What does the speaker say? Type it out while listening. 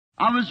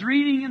I was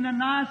reading in the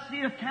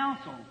Nicaea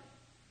Council,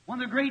 one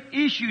of the great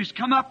issues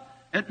come up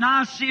at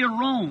Nicaea,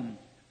 Rome,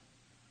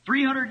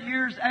 300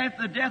 years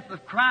after the death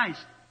of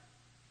Christ.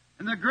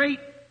 And the great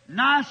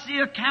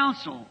Nicaea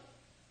Council,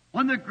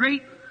 one of the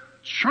great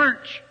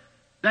church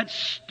that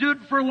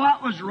stood for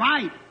what was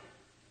right.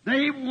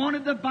 They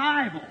wanted the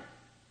Bible.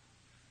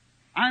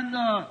 And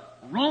the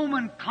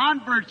Roman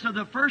converts of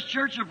the first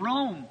church of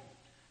Rome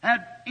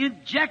had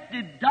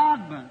injected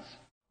dogmas.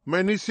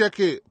 मैं निसिया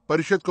के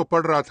परिषद को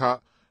पढ़ रहा था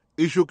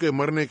यीशु के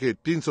मरने के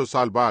 300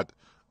 साल बाद,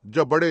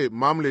 जब बड़े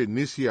मामले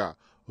निसिया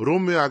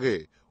रोम में आ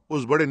गए,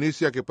 उस बड़े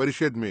निसिया के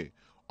परिषद में,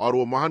 और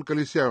वो महान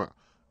कलीसिया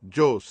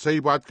जो सही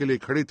बात के लिए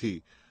खड़ी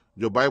थी,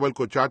 जो बाइबल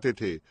को चाहते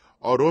थे,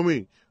 और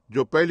रोमी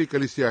जो पहली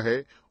कलीसिया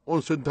है,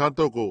 उन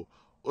सिद्धांतों को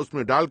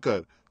उसमें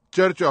डालकर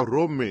चर्च ऑफ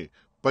रोम में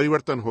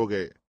परिवर्तन हो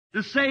गए.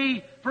 To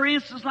say, for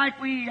instance,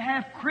 like we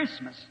have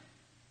Christmas.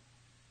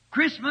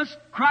 Christmas,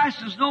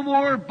 Christ is no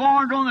more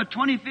born on the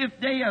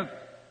 25th day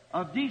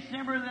of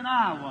December than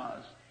I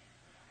was.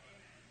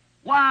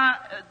 Why,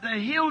 the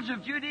hills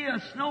of Judea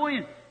are snowy,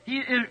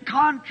 and it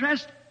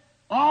contrasts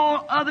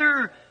all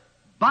other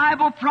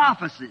Bible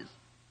prophecies.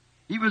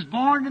 He was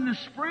born in the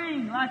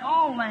spring like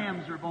all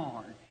lambs are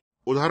born.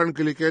 उदाहरण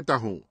के लिए कहता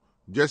हूँ,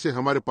 जैसे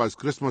हमारे पास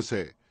Christmas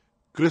है.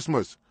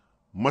 Christmas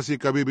मसीह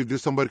कभी भी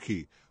दिसंबर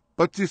की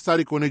 25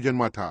 तारीख को नहीं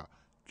जन्मा था,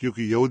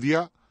 क्योंकि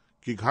यहूदिया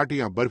की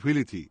घाटियां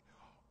बर्फीली थी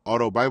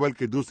और वो बाइबल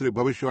के दूसरे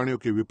भविष्यवाणियों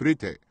के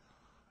विपरीत है.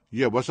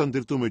 यह वसंत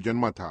ऋतु में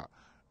जन्मा था,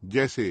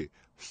 जैसे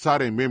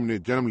सारे मेमने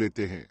जन्म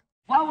लेते हैं.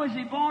 Why was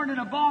he born in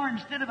a barn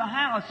instead of a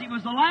house? He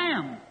was the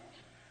lamb.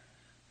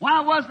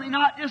 Why wasn't he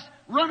not just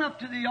run up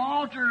to the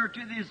altar, or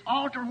to this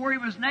altar where he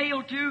was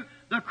nailed to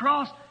the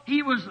cross?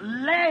 He was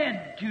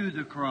led to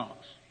the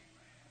cross.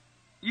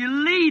 You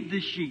lead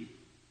the sheep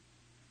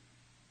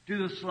to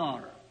the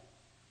slaughter.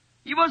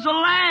 He was a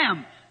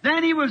lamb.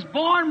 Then he was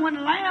born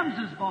when lambs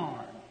is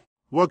born.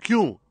 वह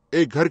क्यों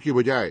एक घर की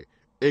बजाय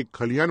एक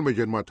खलियान में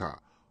जन्मा था?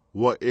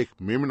 वह एक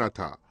मेमना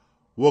था.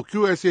 वो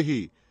क्यों ऐसे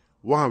ही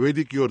वहां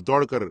वेदी की ओर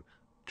दौड़कर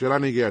चला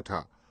नहीं गया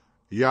था,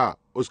 या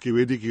उसकी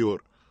वेदी की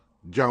ओर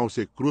जहां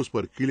उसे क्रूस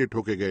पर कीले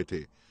ठोके गए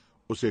थे?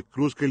 उसे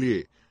क्रूस के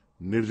लिए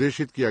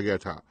निर्देशित किया गया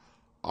था.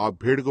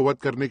 आप भेड़ को वध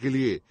करने के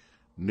लिए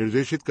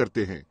निर्देशित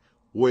करते हैं.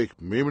 वो एक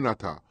मेमना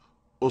था.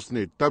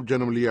 उसने तब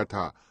जन्म लिया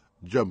था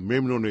जब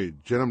मेमनों ने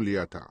जन्म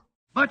लिया था.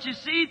 But you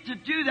see, to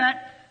do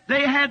that,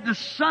 they had the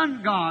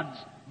sun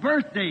god's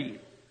birthday,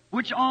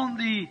 which on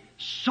the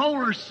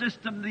solar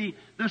system,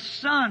 the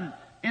sun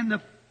in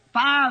the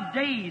 5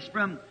 days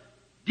from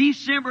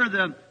December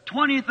the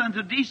 20th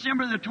until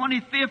December the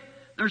 25th,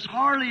 there's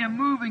hardly a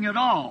moving at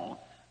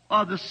all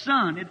of the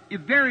sun.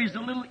 It varies a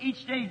little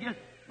each day, just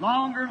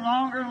longer and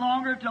longer and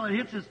longer till it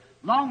hits its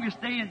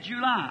longest day in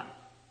July.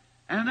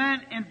 And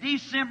then in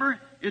December,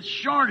 its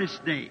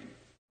shortest day.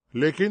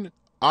 लेकिन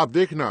आप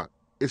देखना,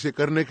 इसे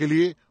करने के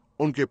लिए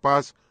उनके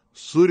पास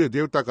सूर्य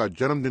देवता का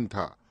जन्मदिन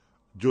था,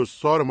 जो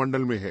सौर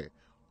मंडल में है.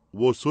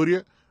 वो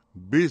सूर्य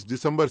 20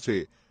 दिसंबर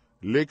से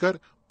लेकर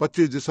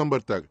 25 दिसंबर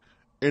तक,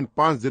 इन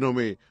 5 दिनों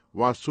में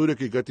वहां सूर्य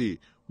की गति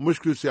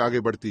मुश्किल से आगे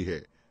बढ़ती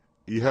है.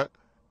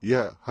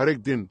 यह हर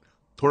एक दिन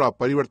थोड़ा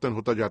परिवर्तन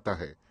होता जाता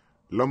है,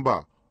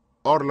 लंबा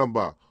और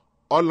लंबा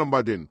और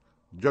लंबा दिन,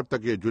 जब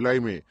तक ये जुलाई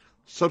में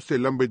सबसे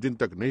लंबे दिन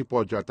तक नहीं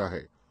पहुंच जाता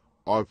है,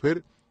 और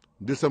फिर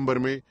दिसंबर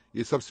में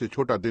ये सबसे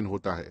छोटा दिन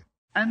होता है.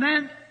 And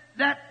then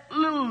that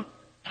little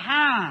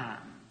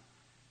time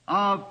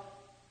of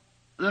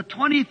the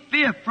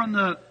 25th, from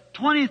the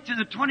 20th to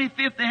the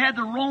 25th, they had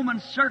the Roman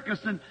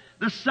circus and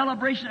the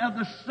celebration of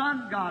the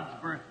sun god's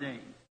birthday.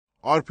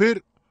 और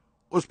फिर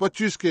उस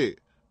 25 के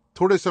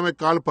थोड़े समय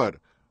काल पर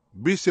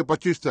 20 से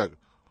 25 तक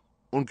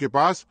उनके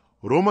पास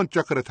रोमन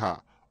चक्र था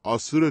और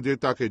सूर्य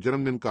देवता के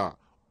जन्मदिन का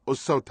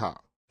उत्सव था.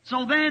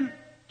 So then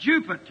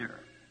Jupiter,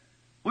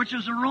 which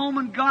is a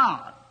Roman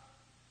god,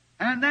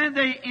 and then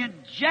they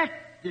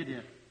injected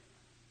it,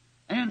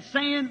 and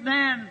saying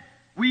then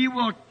we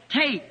will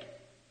take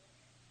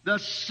the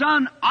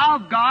Son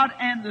of God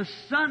and the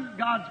Son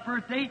God's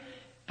birthday,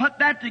 put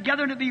that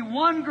together to be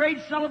one great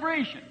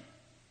celebration.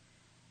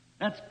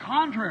 That's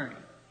contrary.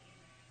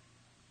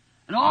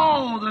 And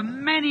all the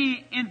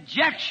many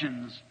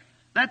injections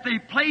that they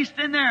placed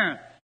in there.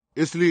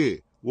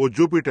 इसलिए वो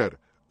Jupiter,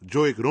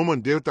 जो एक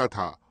Roman देवता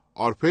था,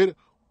 और फिर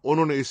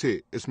उन्होंने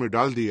इसे इसमें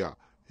डाल दिया,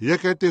 यह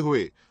कहते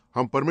हुए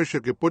हम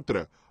परमेश्वर के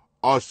पुत्र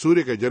और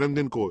सूर्य के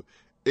जन्मदिन को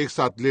एक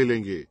साथ ले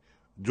लेंगे,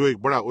 जो एक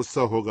बड़ा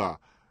उत्सव होगा.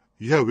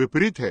 यह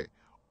विपरीत है,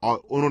 और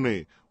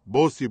उन्होंने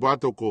बहुत सी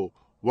बातों को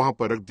वहां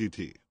पर रख दी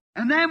थी.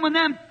 And then when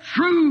them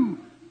true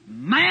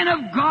man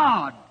of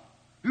God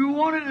who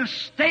wanted to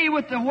stay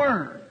with the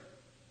Word,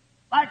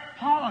 like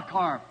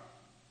Polycarp,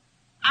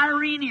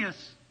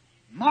 Irenaeus,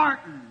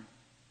 Martin,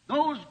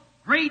 those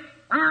great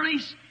early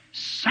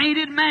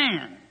sainted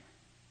men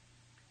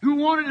who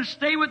wanted to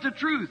stay with the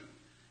truth.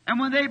 And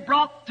when they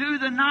brought through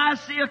the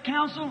Nicaea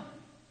Council,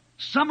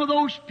 some of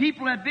those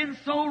people had been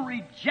so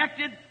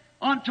rejected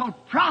until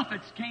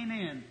prophets came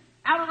in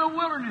out of the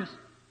wilderness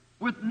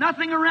with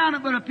nothing around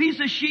it but a piece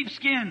of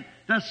sheepskin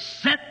to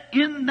sit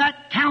in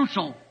that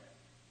council.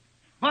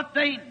 But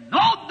they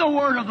know the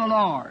word of the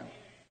Lord.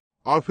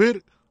 और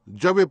फिर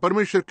जब वे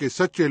परमेश्वर के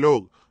सच्चे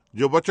लोग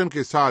जो वचन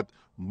के साथ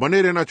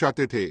बने रहना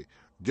चाहते थे,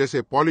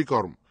 जैसे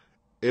पॉलीकॉर्म,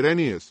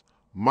 इरेनियस,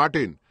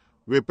 मार्टिन,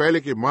 वे पहले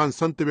के महान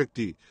संत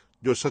व्यक्ति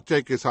जो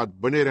सच्चाई के साथ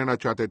बने रहना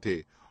चाहते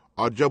थे,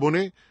 और जब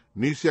उन्हें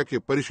नीसिया के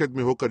परिषद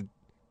में होकर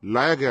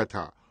लाया गया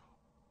था,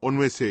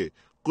 उनमें से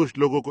कुछ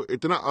लोगों को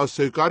इतना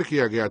अस्वीकार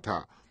किया गया था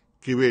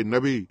कि वे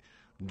नबी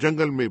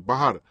जंगल में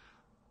बाहर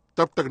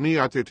तब तक नहीं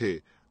आते थे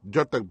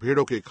जब तक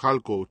भेड़ों के खाल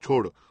को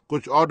छोड़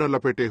कुछ और न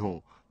लपेटे हों,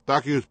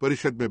 ताकि उस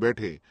परिषद में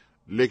बैठे,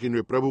 लेकिन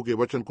वे प्रभु के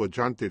वचन को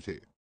जानते थे।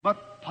 But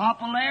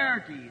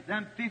popularity,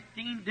 them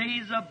 15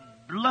 days of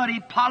bloody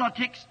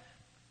politics,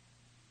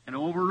 and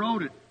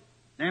overrode it.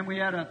 Then we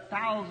had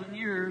 1,000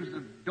 years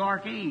of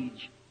dark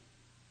age.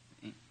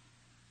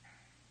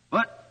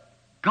 But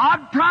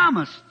God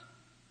promised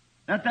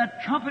that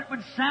trumpet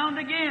would sound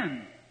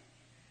again.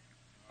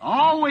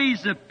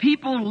 Always the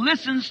people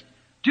listens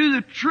to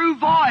the true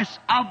voice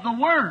of the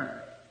Word.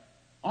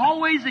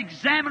 Always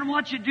examine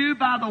what you do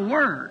by the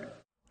Word.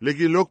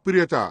 लेकिन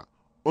लोकप्रियता,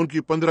 उनकी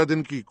 15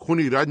 दिन की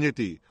खूनी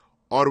राजनीति,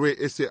 और वे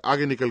इससे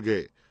आगे निकल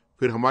गए।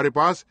 फिर हमारे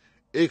पास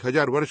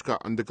 1000 वर्ष का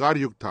अंधकार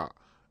युग था,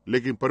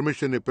 लेकिन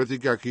परमेश्वर ने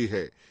प्रतिज्ञा की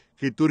है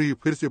कि तुरही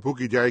फिर से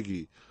फूकी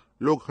जाएगी।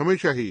 लोग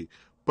हमेशा ही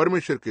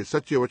परमेश्वर के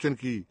सच्चे वचन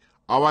की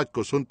आवाज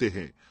को सुनते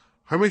हैं,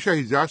 हमेशा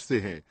ही जांचते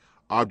हैं।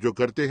 आप जो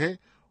करते हैं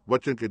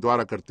वचन के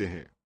द्वारा करते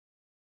हैं।